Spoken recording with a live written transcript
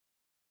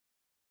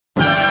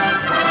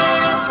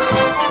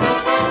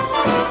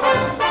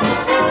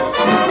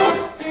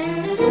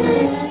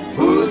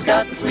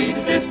got the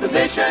sweetest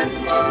disposition.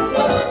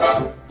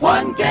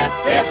 One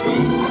guess who?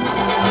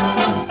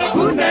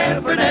 Who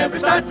never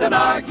starts an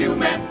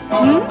argument.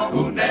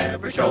 Who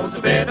never shows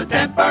a bit of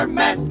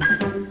temperament.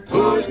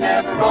 Who's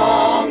never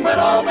wrong but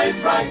always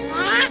right.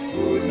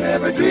 Who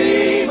never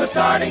dream of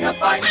starting a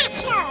fight.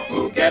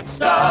 Who gets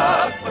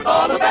stuck with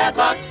all the bad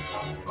luck.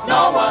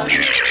 No one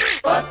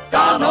but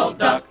Donald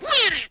Duck.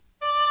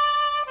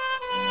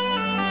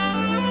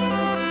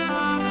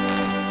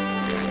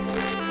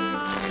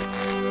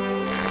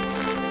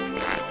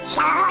 So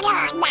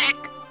long,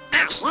 Duck.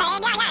 I'll see you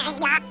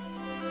later.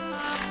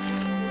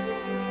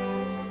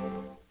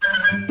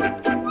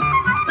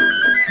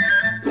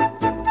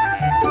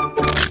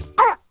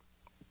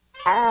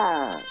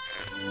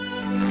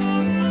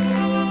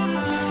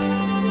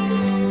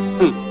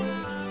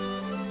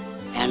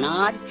 An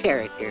odd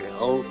character,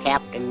 old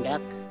Captain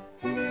Duck.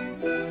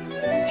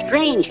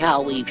 Strange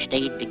how we've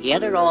stayed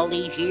together all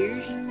these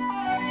years.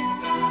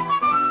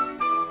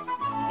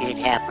 It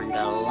happened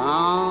a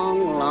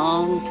long,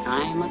 long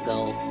time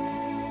ago.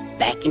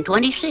 Back in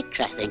 26,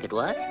 I think it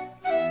was.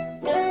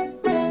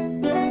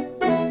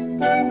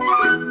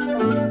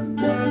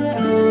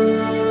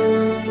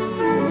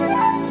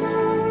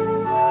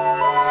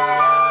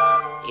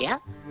 Yeah,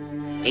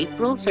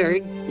 April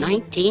 3rd,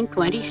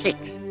 1926.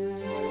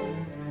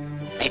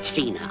 Let's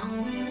see now.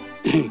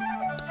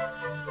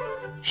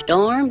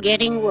 Storm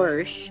getting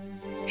worse,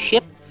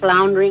 ship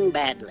floundering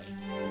badly.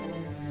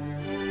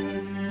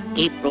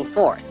 April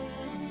 4th.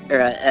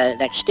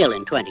 That's still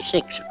in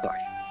 26, of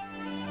course.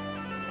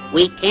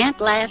 We can't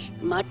last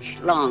much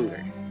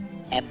longer.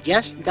 Have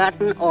just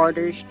gotten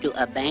orders to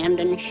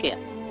abandon ship.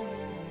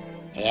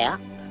 Yeah,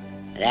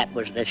 that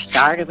was the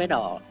start of it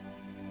all.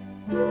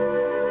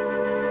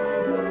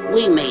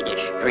 We made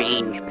a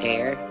strange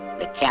pair,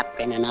 the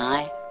captain and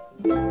I.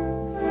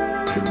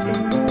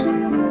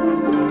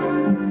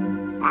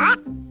 What?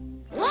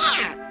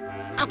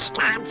 Yeah, it's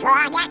time for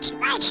our next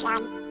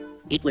ration.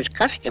 It was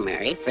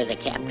customary for the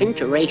captain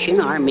to ration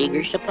our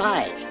meager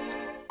supplies.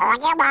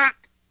 On your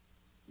mark,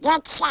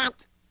 get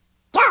set,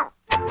 go!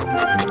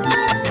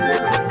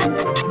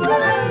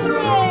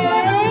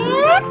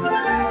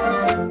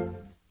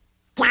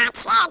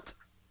 That's it!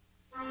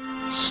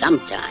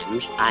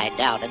 Sometimes I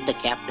doubted the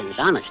captain's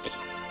honesty.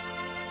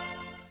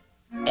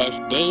 As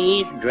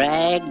days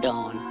dragged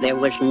on, there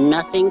was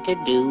nothing to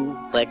do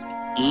but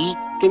eat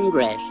and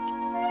rest.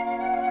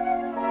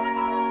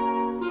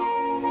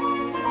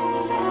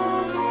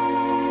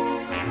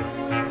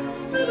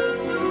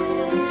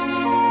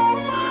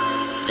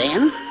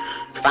 Then,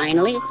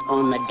 finally,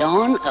 on the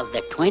dawn of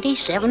the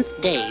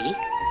 27th day,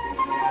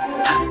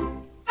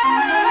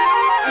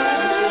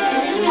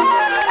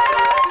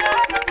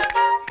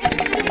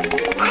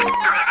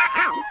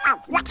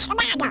 What's the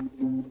matter?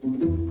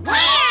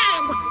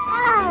 Dad!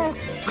 Oh,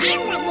 how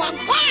would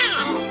you die?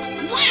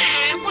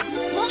 Dad!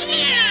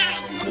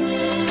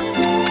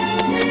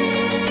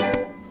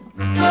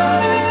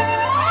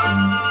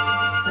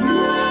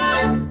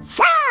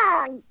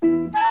 Phone!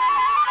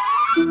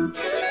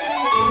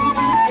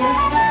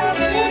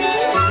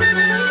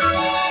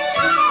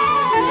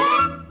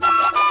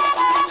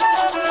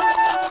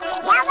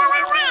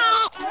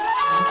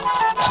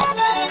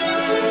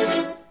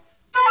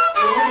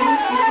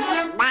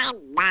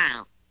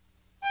 Bye-bye.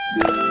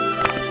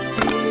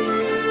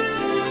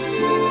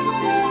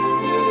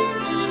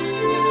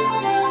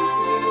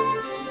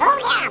 Oh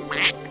yeah,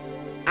 Mac.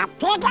 Up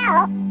you go.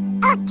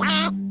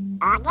 Okay.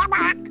 On your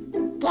mark.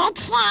 Get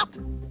set.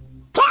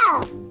 Go.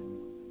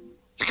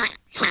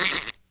 Okay.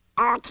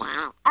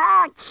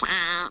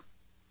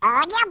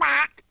 On your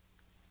mark.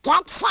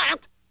 Get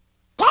set.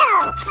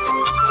 Go.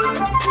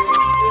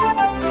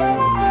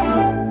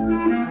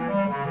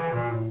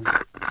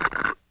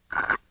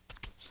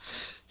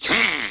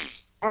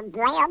 Oh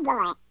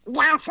boy.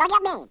 Now for the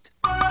meat.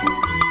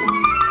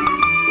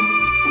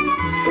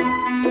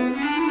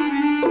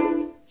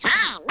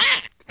 Hey,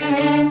 Mac.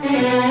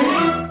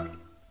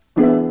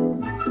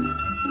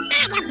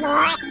 Atta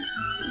boy.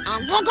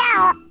 And you go.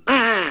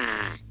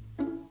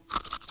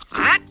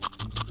 Huh?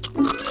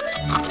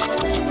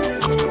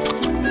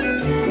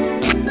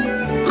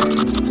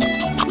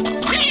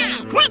 Hey,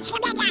 what's the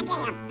big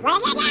idea?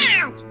 Bring it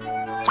out.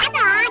 Come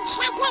on,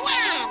 shake it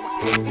in.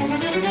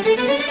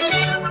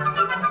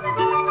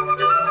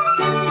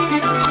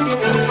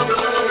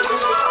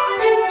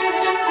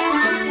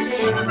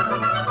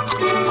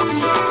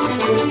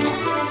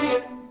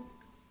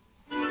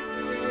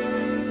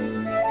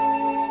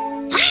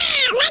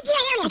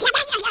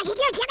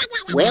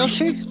 well,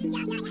 sir,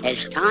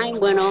 as time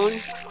went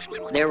on,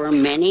 there were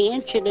many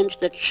incidents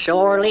that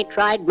sorely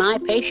tried my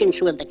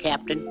patience with the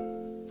captain.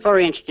 For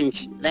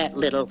instance, that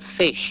little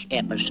fish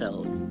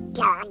episode.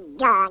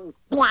 Don,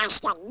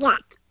 blast a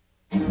nut.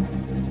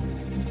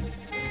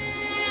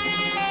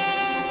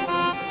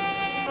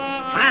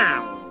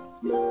 How?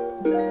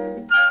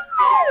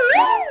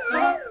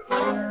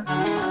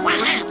 My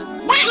hat!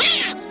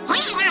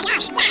 Here I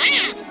lost my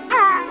hat!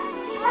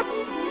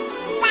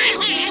 My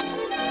hat!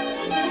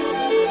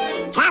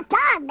 Hop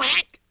on,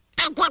 Mac,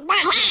 and get my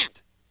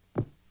hat!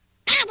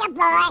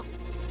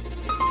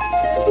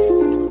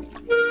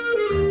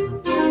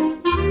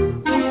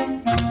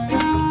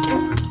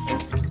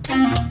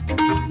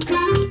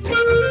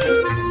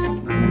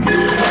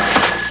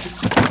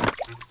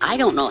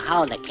 don't know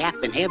how the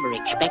captain ever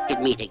expected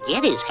me to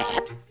get his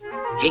hat,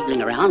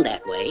 jiggling around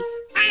that way.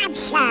 I'm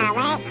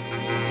sorry.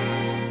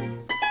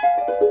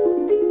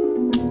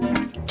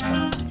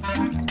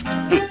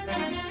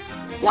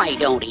 Why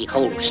don't he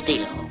hold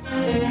still?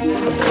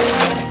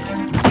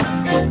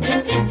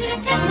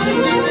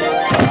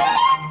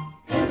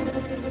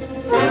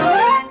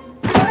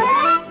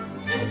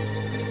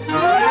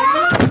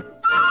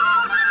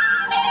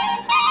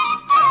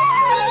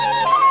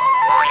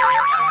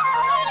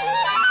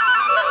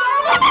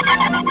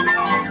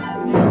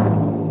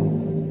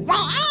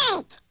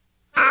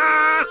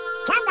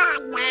 Come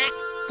on, Mac.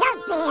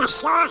 Don't be a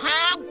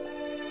sorehead.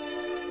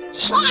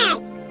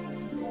 Shit!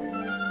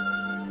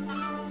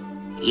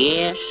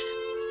 Yes,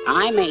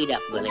 I made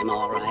up with him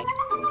all right.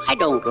 I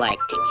don't like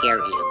to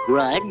carry a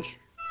grudge,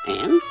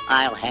 and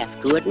I'll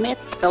have to admit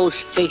those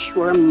fish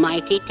were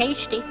mighty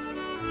tasty.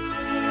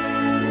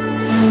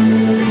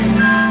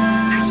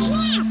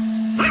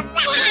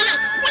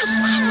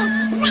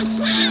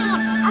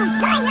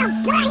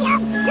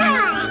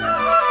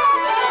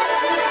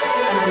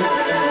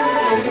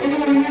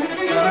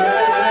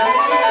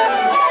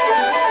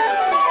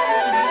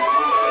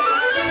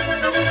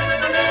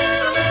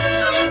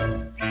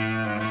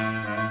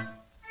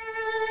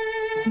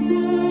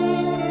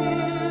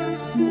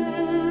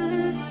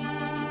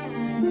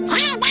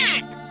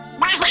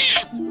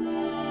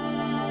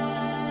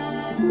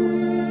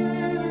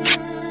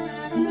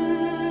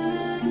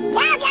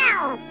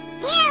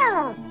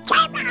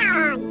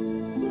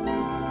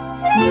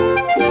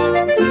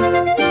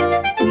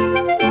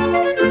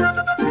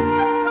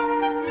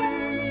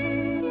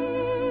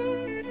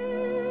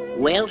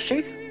 Well,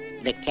 sir,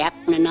 the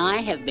captain and I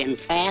have been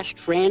fast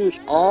friends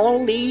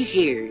all these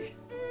years.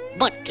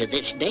 But to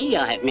this day,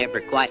 I have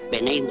never quite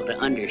been able to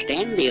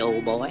understand the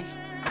old boy.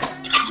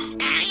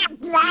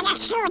 What a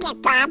soda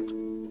pop.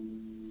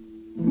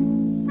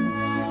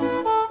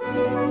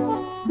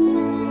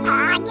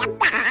 On your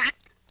mark.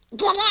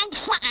 Get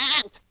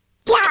inside.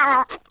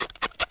 Go.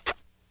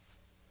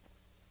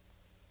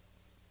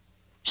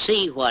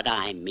 See what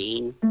I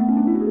mean?